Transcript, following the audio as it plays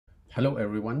Hello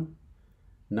everyone.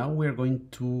 Now we're going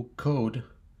to code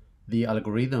the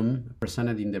algorithm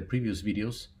presented in the previous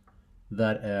videos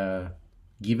that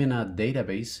given a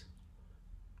database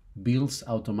builds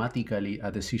automatically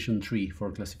a decision tree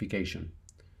for classification.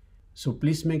 So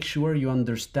please make sure you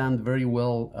understand very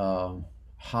well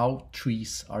how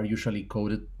trees are usually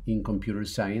coded in computer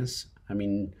science. I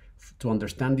mean, to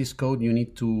understand this code, you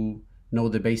need to know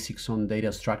the basics on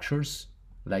data structures,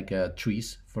 like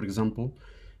trees, for example,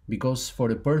 because for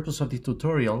the purpose of the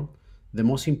tutorial, the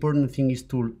most important thing is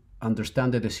to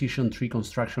understand the decision tree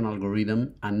construction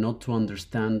algorithm and not to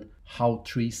understand how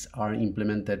trees are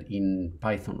implemented in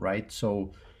Python, right?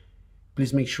 So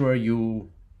please make sure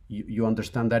you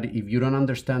understand that. If you don't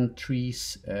understand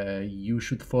trees, you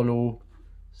should follow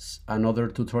another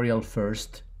tutorial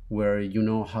first where you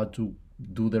know how to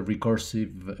do the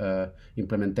recursive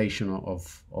implementation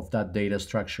of that data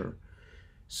structure.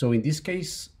 So in this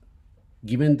case,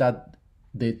 given that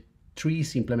the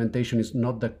trees implementation is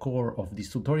not the core of this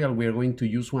tutorial, we are going to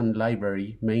use one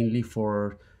library mainly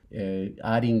for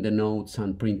adding the nodes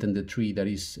and printing the tree that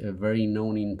is very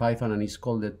known in Python, and it's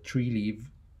called the treelib.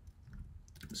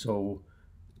 So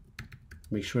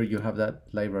make sure you have that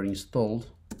library installed.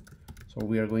 So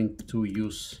we are going to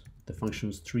use the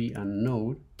functions tree and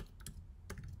node.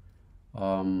 We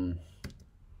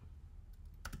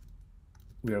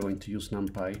are going to use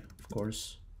NumPy, of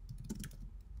course,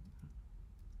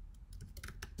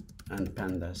 and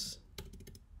pandas.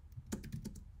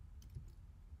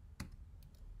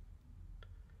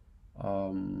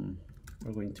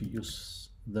 We're going to use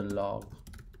the log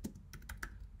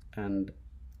and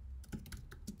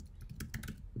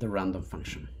the random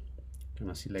function. You're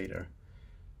gonna see later.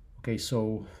 Okay,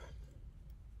 so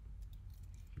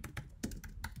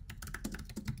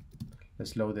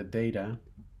let's load the data.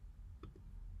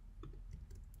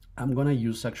 I'm gonna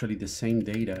use actually the same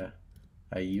data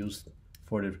I used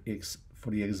for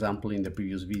the example in the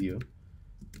previous video.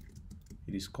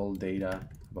 It is called data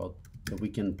about the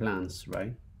weekend plans,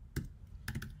 right?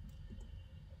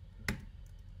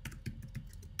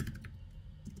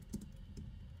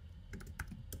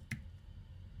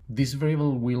 This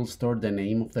variable will store the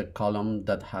name of the column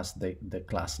that has the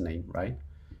class name, right?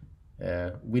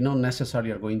 We not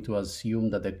necessarily are going to assume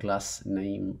that the class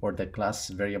name or the class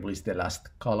variable is the last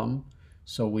column,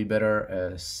 so we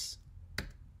better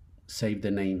save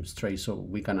the name straight so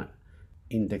we can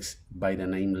index by the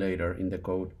name later in the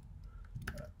code.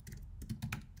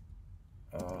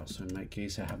 So in my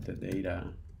case, I have the data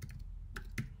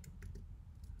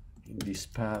in this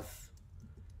path.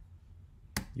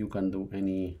 You can do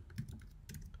anything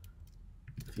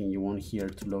you want here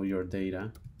to load your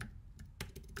data.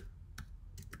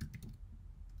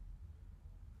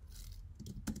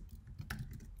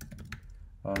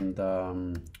 And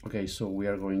okay, so we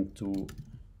are going to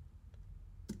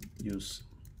use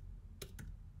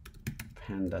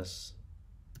pandas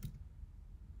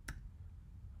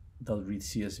 .read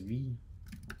CSV.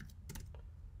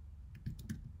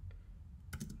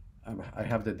 I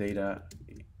have the data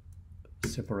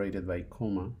separated by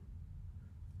comma,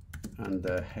 and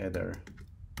the header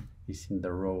is in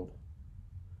the row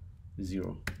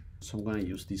 0. So I'm going to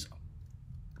use this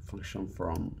function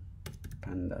from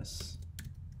pandas.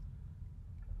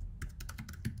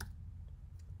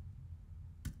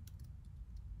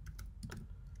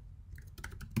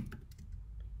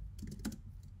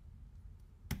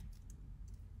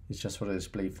 It's just for the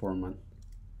display format.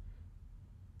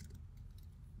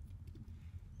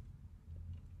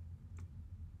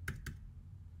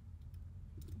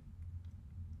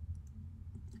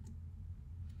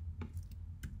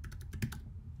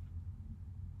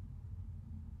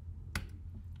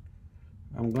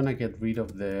 I'm gonna get rid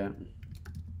of the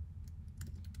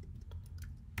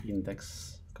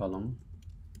index column.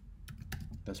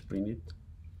 Let's print it.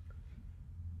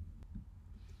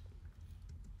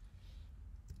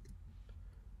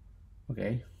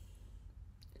 Okay,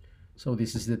 so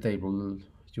this is the table.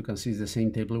 You can see it's the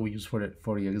same table we used for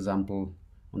the example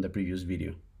on the previous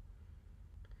video.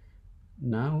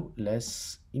 Now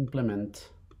let's implement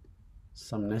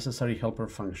some necessary helper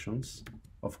functions.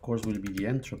 Of course, will be the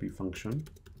entropy function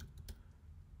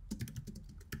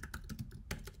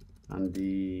and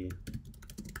the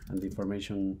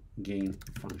information gain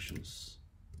functions.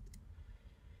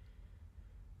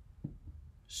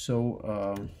 So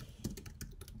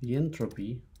the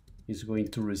entropy is going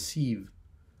to receive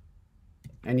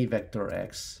any vector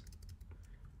x,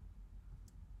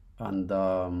 and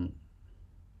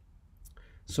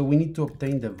so we need to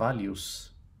obtain the values,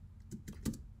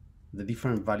 the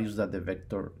different values that the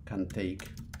vector can take,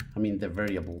 I mean the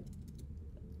variable.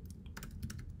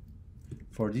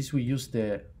 For this, we use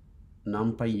the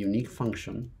NumPy unique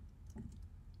function.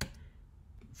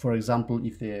 For example,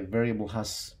 if the variable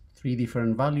has 3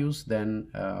 different values, then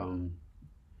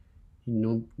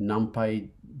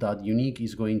NumPy.unique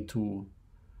is going to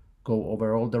go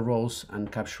over all the rows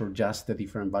and capture just the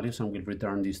different values, and will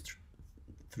return these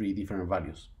 3 different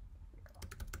values.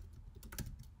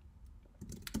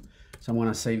 So I'm going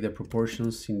to save the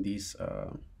proportions in this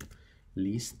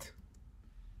list.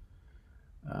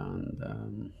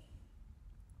 And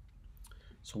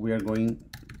so we are going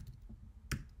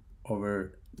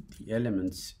over the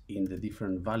elements in the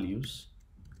different values,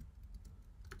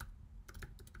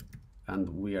 and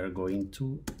we are going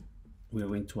to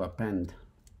append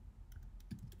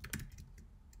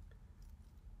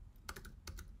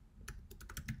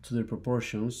to the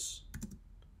proportions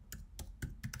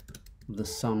the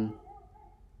sum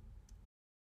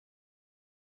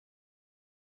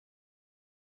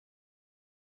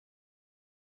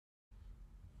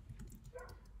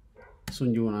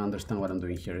soon you want to understand what I'm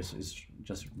doing here. It's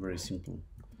just very simple.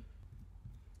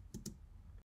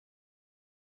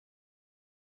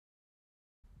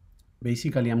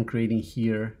 Basically, I'm creating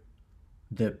here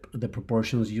the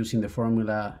proportions using the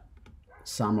formula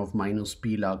sum of minus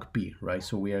p log p, right?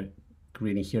 So we are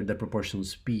creating here the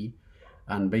proportions p,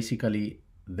 and basically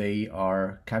they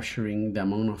are capturing the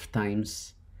amount of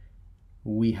times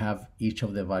we have each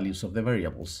of the values of the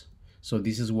variables. So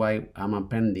this is why I'm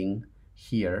appending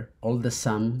here all the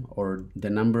sum, or the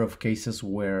number of cases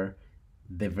where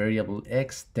the variable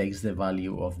x takes the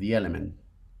value of the element.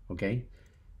 Okay,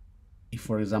 if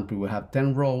for example we have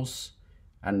 10 rows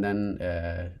and then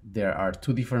there are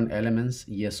 2 different elements,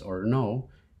 yes or no,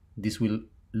 this will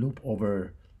loop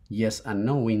over yes and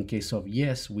no. In case of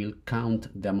yes, we'll count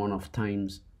the amount of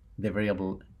times the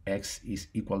variable x is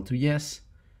equal to yes,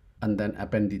 and then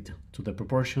append it to the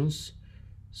proportions.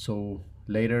 So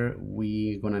later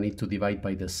we're gonna need to divide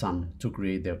by the sum to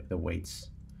create the weights.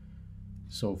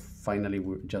 So finally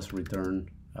we just return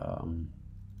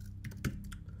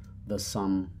the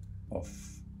sum of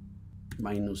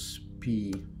minus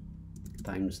p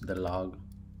times the log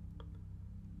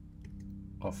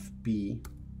of p.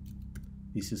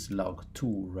 This is log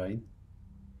 2, right?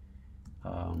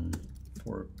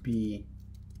 For p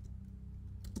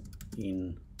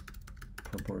in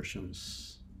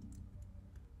proportions.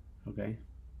 Okay,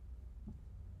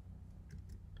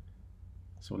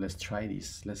 so let's try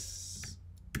this. Let's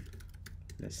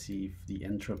see if the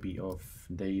entropy of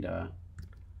data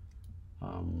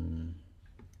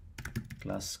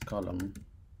class column,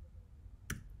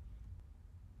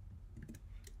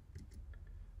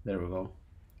 there we go.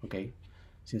 Okay,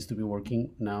 seems to be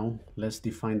working. Now let's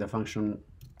define the function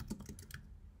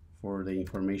for the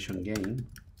information gain.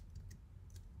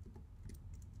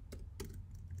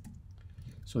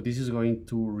 So this is going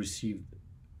to receive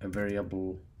a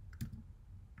variable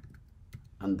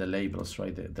and the labels,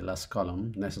 right? The last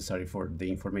column necessary for the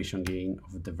information gain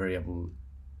of the variable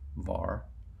var.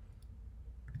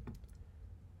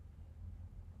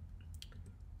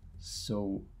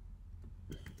 So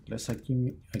let's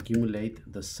accumulate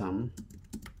the sum.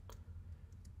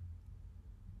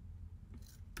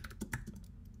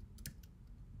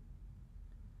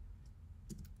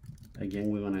 Again,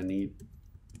 we're gonna need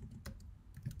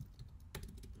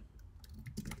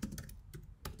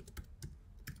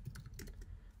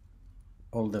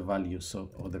all the values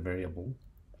of the variable.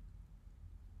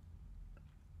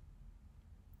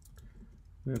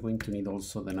 We're going to need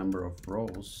also the number of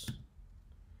rows,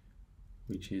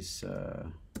 which is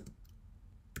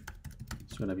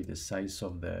it's going to be the size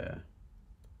of the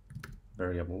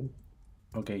variable.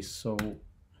 Okay, so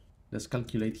let's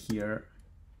calculate here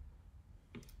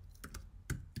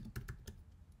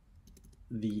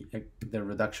the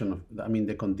reduction of,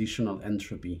 the conditional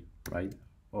entropy, right,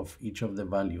 of each of the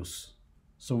values.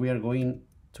 So we are going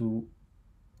to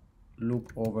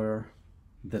loop over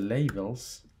the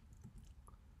labels.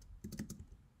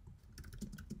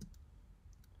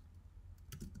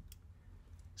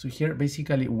 So here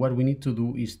basically what we need to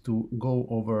do is to go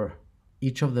over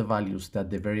each of the values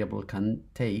that the variable can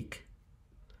take,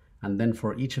 and then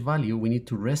for each value we need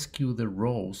to rescue the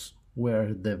rows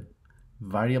where the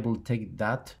variable take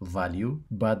that value,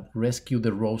 but rescue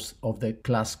the rows of the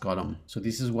class column. So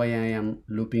this is why I am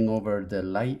looping over the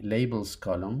labels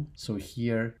column. So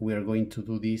here we are going to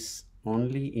do this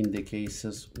only in the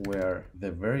cases where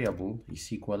the variable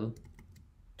is equal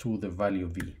to the value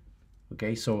v.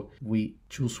 Okay, so we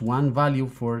choose one value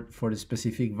for the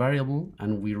specific variable,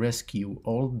 and we rescue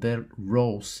all the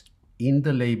rows in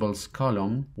the labels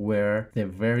column where the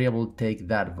variable take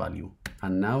that value.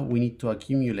 And now we need to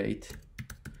accumulate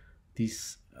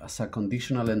this as a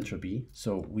conditional entropy.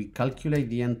 So we calculate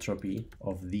the entropy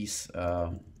of this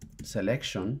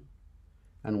selection,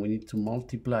 and we need to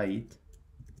multiply it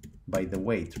by the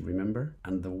weight, remember?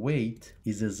 And the weight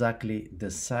is exactly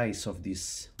the size of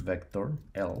this vector,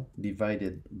 L,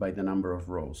 divided by the number of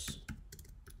rows.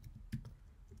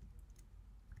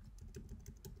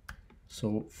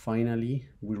 So finally,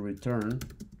 we return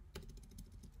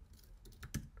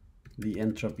the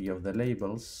entropy of the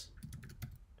labels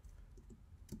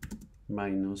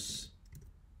minus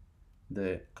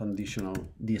the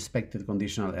expected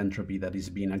conditional entropy that is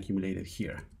being accumulated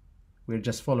here. We're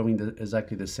just following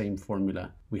exactly the same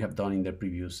formula we have done in the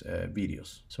previous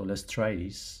videos. So let's try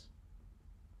this,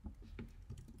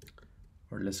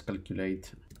 or let's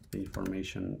calculate the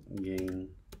information gain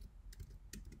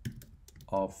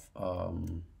of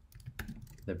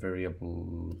the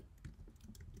variable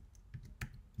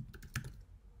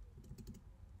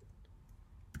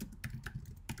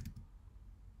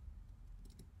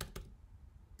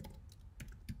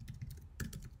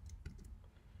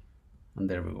and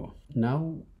there we go.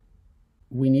 Now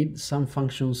we need some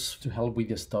functions to help with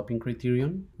the stopping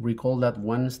criterion. Recall that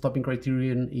one stopping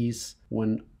criterion is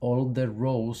when all the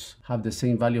rows have the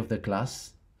same value of the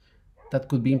class. That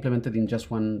could be implemented in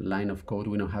just one line of code.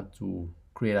 We don't have to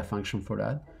create a function for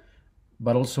that.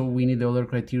 But also we need the other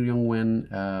criterion when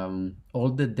all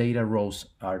the data rows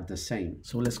are the same.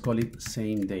 So let's call it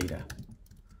same data.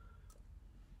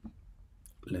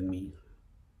 Let me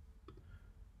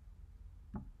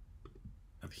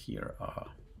add here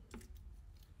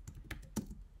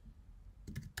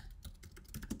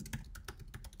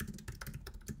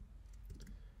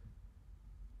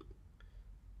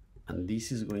and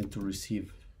this is going to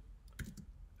receive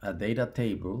a data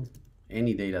table,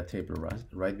 any data table,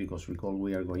 right? Because recall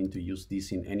we are going to use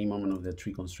this in any moment of the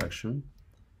tree construction,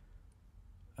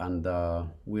 and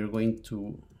we're going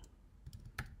to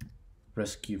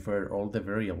rescue for all the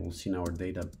variables in our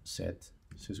data set.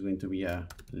 So it's going to be a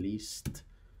list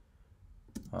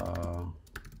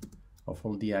of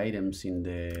all the items in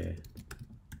the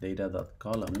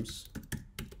data.columns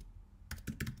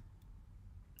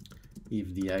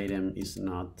if the item is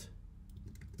not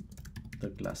the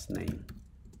class name.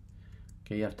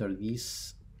 Okay, after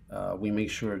this, we make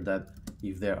sure that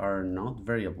if there are not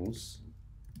variables,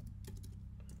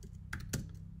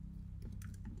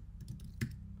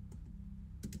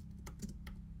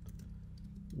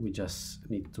 we just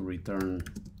need to return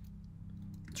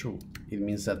true. It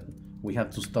means that we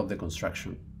have to stop the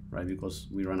construction, right? Because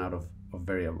we run out of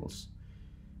variables.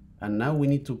 And now we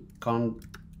need to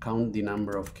count the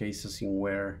number of cases in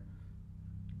where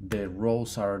the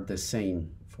rows are the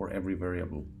same for every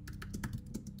variable.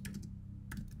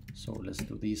 So let's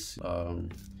do this.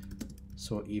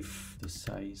 So if the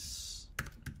size,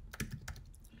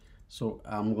 so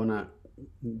I'm gonna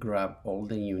grab all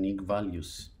the unique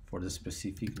values for the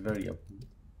specific variable,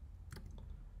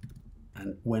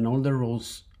 and when all the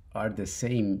rows are the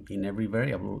same in every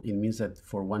variable, it means that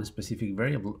for one specific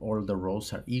variable all the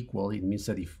rows are equal. It means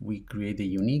that if we create a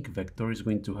unique vector, it's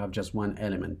going to have just one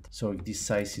element. So if this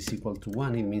size is equal to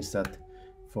 1, it means that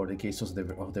for the case of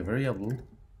the variable,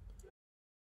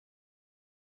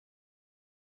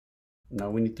 now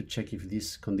we need to check if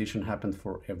this condition happened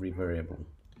for every variable.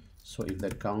 So if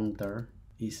the counter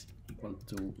is equal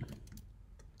to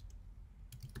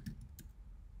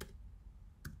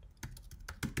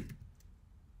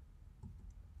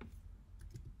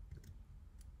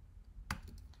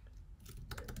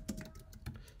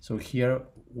so here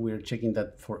we're checking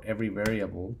that for every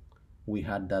variable we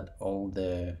had that all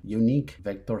the unique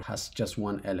vector has just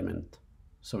one element.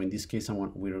 So in this case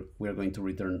we're going to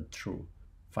return true.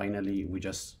 Finally, we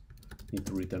just need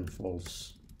to return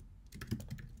false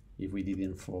if we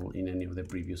didn't fall in any of the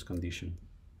previous condition.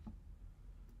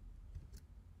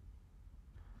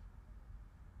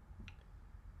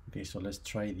 Okay, so let's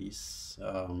try this.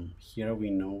 Here we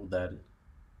know that,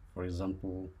 for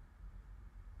example,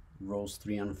 rows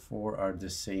 3 and 4 are the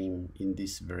same in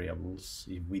these variables.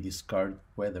 If we discard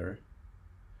whether,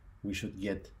 we should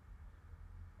get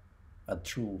a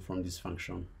true from this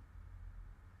function.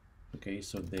 Okay,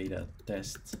 so data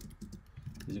test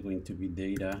is going to be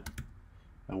data,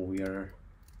 and we are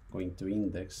going to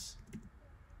index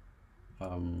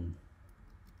for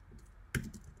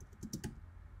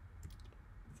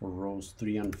rows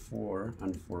 3 and 4,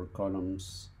 and for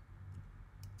columns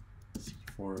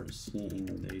C4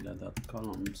 in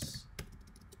data.columns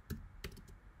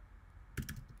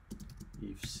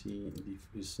if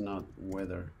is not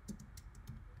whether.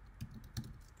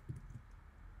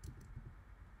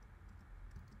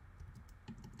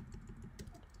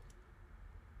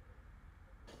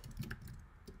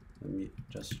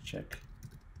 Let's check.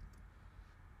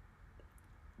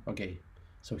 Okay,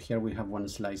 so here we have one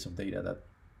slice of data that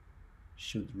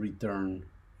should return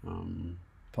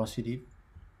positive,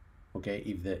 okay,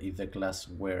 if the class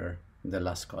were the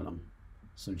last column.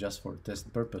 So just for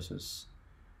test purposes,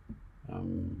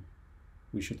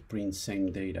 we should print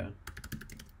same data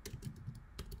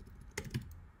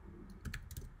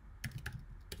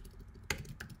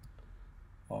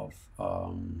of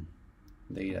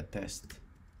data test,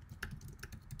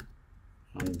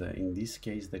 and in this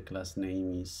case the class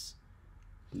name is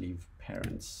leave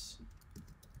parents.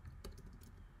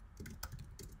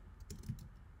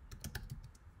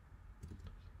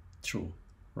 True,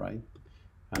 right?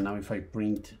 And now if I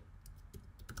print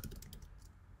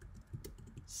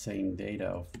same data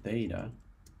of data,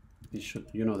 this should,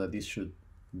 you know that this should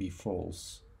be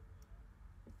false.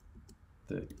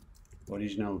 The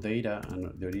original data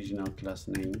and the original class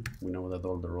name, we know that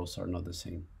all the rows are not the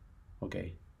same.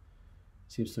 Okay,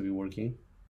 seems to be working.